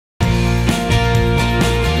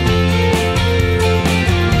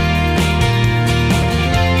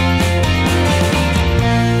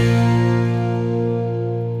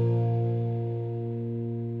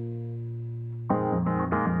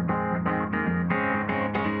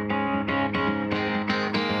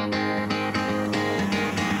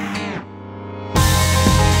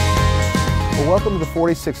Welcome to the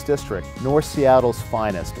 46th District, North Seattle's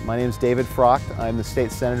finest. My name is David Frockt. I'm the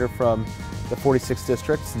state senator from the 46th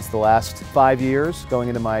District since the last 5 years, going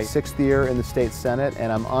into my 6th year in the state Senate,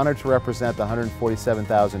 and I'm honored to represent the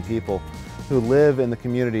 147,000 people who live in the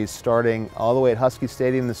communities starting all the way at Husky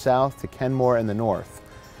Stadium in the south to Kenmore in the north.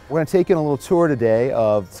 We're going to take you on a little tour today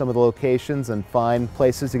of some of the locations and find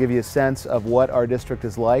places to give you a sense of what our district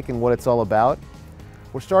is like and what it's all about.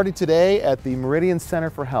 We're starting today at the Meridian Center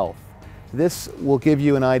for Health. This will give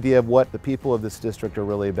you an idea of what the people of this district are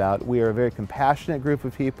really about. We are a very compassionate group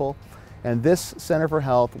of people, and this Center for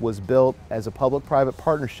Health was built as a public-private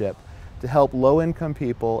partnership to help low-income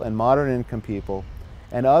people and moderate-income people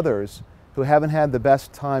and others who haven't had the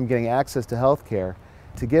best time getting access to health care,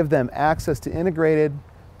 to give them access to integrated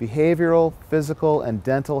behavioral, physical, and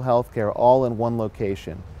dental health care all in one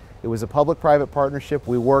location. It was a public-private partnership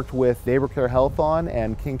we worked with NeighborCare Health on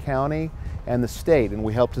and King County and the state, and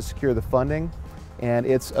we helped to secure the funding. And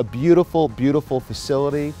it's a beautiful, beautiful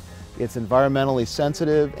facility. It's environmentally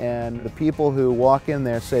sensitive, and the people who walk in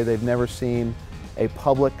there say they've never seen a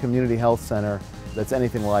public community health center that's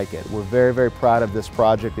anything like it. We're very, very proud of this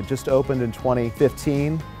project. It just opened in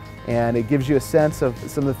 2015, and it gives you a sense of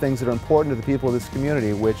some of the things that are important to the people of this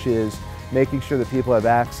community, which is making sure that people have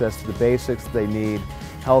access to the basics they need: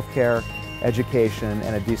 health care, education,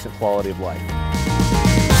 and a decent quality of life.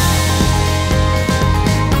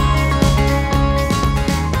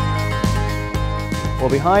 Well,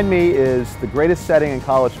 behind me is the greatest setting in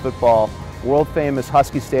college football, world-famous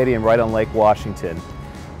Husky Stadium right on Lake Washington.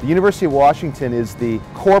 The University of Washington is the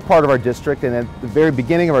core part of our district, and at the very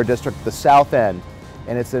beginning of our district, the south end.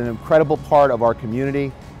 And it's an incredible part of our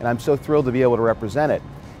community, and I'm so thrilled to be able to represent it.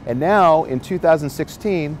 And now, in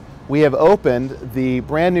 2016, we have opened the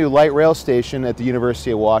brand new light rail station at the University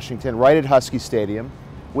of Washington, right at Husky Stadium,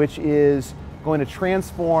 which is going to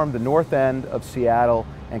transform the north end of Seattle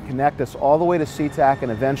and connect us all the way to SeaTac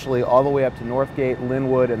and eventually all the way up to Northgate,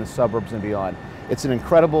 Linwood, and the suburbs and beyond. It's an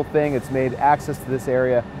incredible thing. It's made access to this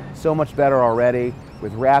area so much better already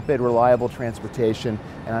with rapid, reliable transportation,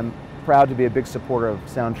 and I'm proud to be a big supporter of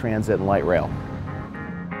sound transit and light rail.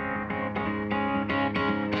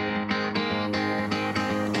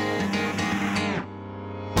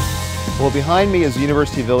 Well, behind me is the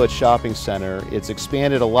University Village Shopping Center. It's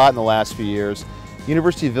expanded a lot in the last few years.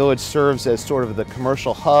 University Village serves as sort of the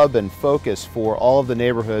commercial hub and focus for all of the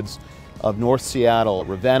neighborhoods of North Seattle: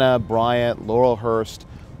 Ravenna, Bryant, Laurelhurst,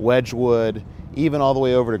 Wedgwood, even all the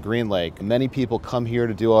way over to Green Lake. Many people come here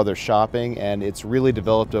to do all their shopping, and it's really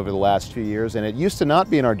developed over the last few years. And it used to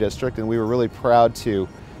not be in our district, and we were really proud to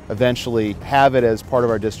eventually have it as part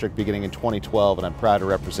of our district beginning in 2012, and I'm proud to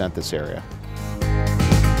represent this area.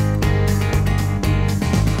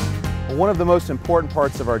 One of the most important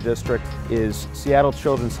parts of our district is Seattle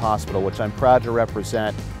Children's Hospital, which I'm proud to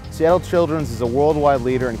represent. Seattle Children's is a worldwide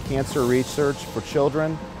leader in cancer research for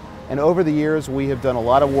children, and over the years we have done a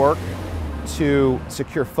lot of work to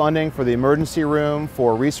secure funding for the emergency room,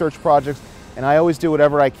 for research projects, and I always do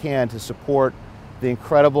whatever I can to support the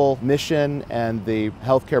incredible mission and the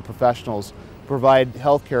healthcare professionals who provide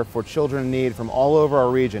healthcare for children in need from all over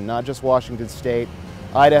our region, not just Washington State,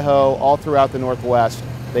 Idaho, all throughout the Northwest.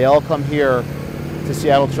 They all come here to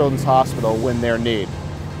Seattle Children's Hospital when they're in need.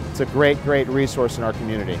 It's a great, great resource in our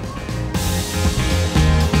community.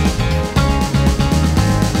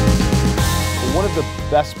 One of the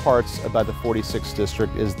best parts about the 46th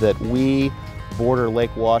District is that we border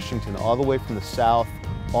Lake Washington all the way from the south,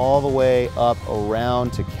 all the way up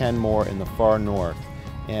around to Kenmore in the far north.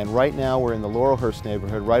 And right now we're in the Laurelhurst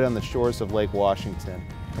neighborhood, right on the shores of Lake Washington.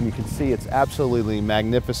 And you can see it's absolutely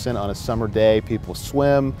magnificent on a summer day. People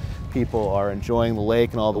swim, people are enjoying the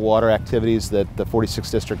lake and all the water activities that the 46th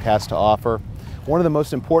District has to offer. One of the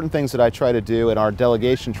most important things that I try to do, and our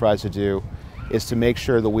delegation tries to do, is to make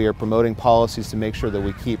sure that we are promoting policies to make sure that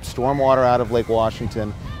we keep stormwater out of Lake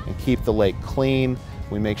Washington and keep the lake clean.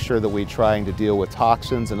 We make sure that we're trying to deal with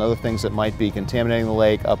toxins and other things that might be contaminating the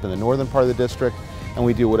lake up in the northern part of the district, and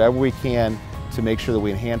we do whatever we can to make sure that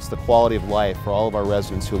we enhance the quality of life for all of our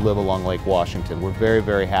residents who live along Lake Washington. We're very,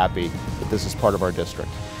 very happy that this is part of our district.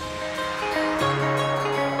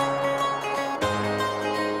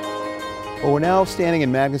 Well, we're now standing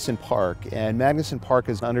in Magnuson Park, and Magnuson Park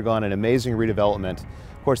has undergone an amazing redevelopment.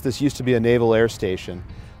 Of course, this used to be a naval air station,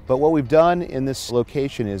 but what we've done in this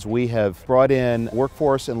location is we have brought in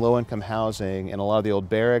workforce and low-income housing in a lot of the old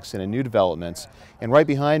barracks and in new developments. And right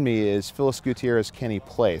behind me is Phyllis Gutierrez Kenny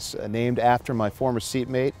Place, named after my former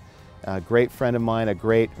seatmate, a great friend of mine, a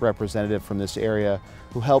great representative from this area,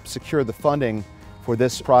 who helped secure the funding for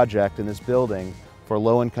this project and this building for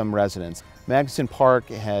low-income residents. Magnuson Park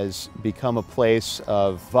has become a place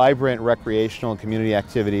of vibrant recreational and community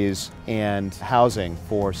activities and housing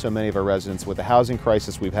for so many of our residents. With the housing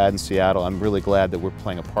crisis we've had in Seattle, I'm really glad that we're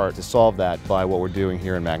playing a part to solve that by what we're doing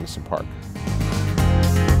here in Magnuson Park.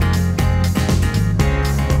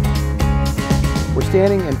 We're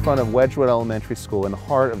standing in front of Wedgwood Elementary School in the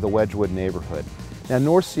heart of the Wedgwood neighborhood. Now,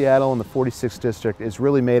 North Seattle in the 46th District is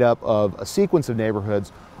really made up of a sequence of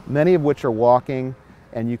neighborhoods, many of which are walking,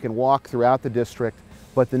 and you can walk throughout the district,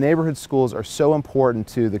 but the neighborhood schools are so important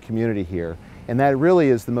to the community here, and that really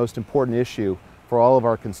is the most important issue for all of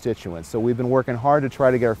our constituents. So we've been working hard to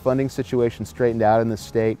try to get our funding situation straightened out in the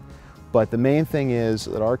state, but the main thing is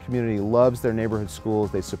that our community loves their neighborhood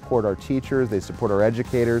schools. They support our teachers, they support our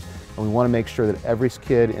educators, and we want to make sure that every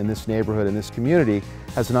kid in this neighborhood, in this community,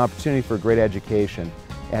 has an opportunity for a great education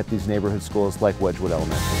at these neighborhood schools like Wedgwood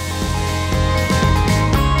Elementary.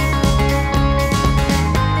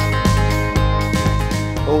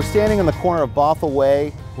 Well, we're standing in the corner of Bothell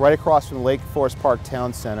Way, right across from the Lake Forest Park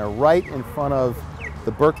Town Center, right in front of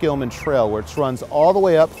the Burke-Gilman Trail, which runs all the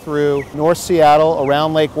way up through North Seattle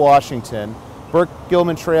around Lake Washington.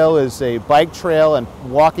 Burke-Gilman Trail is a bike trail and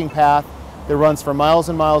walking path that runs for miles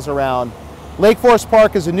and miles around. Lake Forest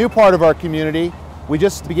Park is a new part of our community. We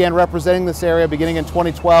just began representing this area beginning in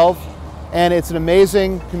 2012, and it's an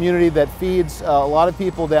amazing community that feeds a lot of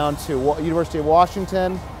people down to University of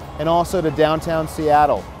Washington and also to downtown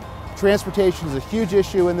Seattle. Transportation is a huge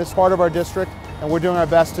issue in this part of our district, and we're doing our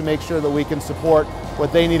best to make sure that we can support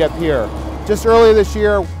what they need up here. Just earlier this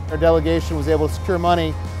year, our delegation was able to secure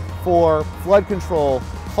money for flood control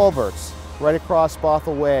culverts right across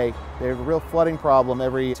Bothell Way. They have a real flooding problem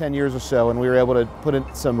every 10 years or so, and we were able to put in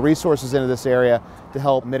some resources into this area to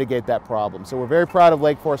help mitigate that problem. So we're very proud of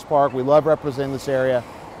Lake Forest Park. We love representing this area,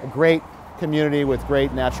 a great community with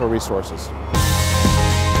great natural resources.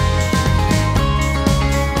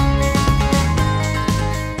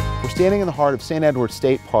 Standing in the heart of St. Edward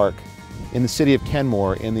State Park in the city of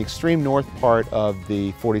Kenmore in the extreme north part of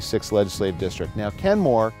the 46th Legislative District. Now,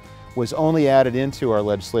 Kenmore was only added into our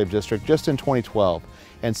legislative district just in 2012,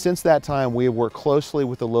 and since that time we have worked closely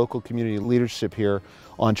with the local community leadership here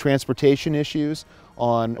on transportation issues,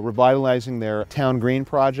 on revitalizing their Town Green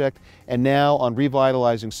project, and now on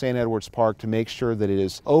revitalizing St. Edward's Park to make sure that it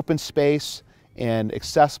is open space and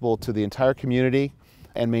accessible to the entire community,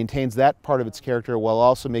 and maintains that part of its character while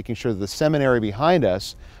also making sure that the seminary behind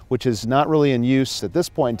us, which is not really in use at this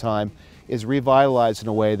point in time, is revitalized in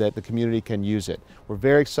a way that the community can use it. We're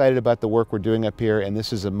very excited about the work we're doing up here, and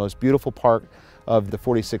this is the most beautiful part of the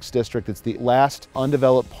 46th District. It's the last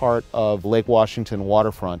undeveloped part of Lake Washington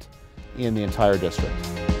waterfront in the entire district.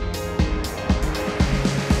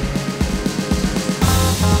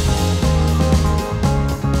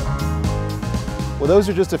 Well, those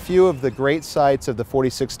are just a few of the great sites of the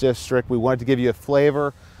 46th District. We wanted to give you a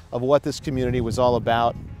flavor of what this community was all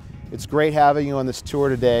about. It's great having you on this tour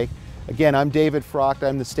today. Again, I'm David Frockt.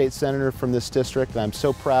 I'm the state senator from this district, and I'm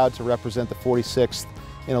so proud to represent the 46th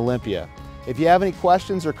in Olympia. If you have any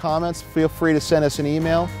questions or comments, feel free to send us an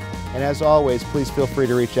email. And as always, please feel free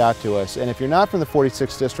to reach out to us. And if you're not from the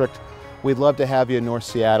 46th District, we'd love to have you in North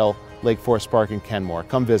Seattle, Lake Forest Park, and Kenmore.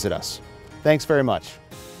 Come visit us. Thanks very much.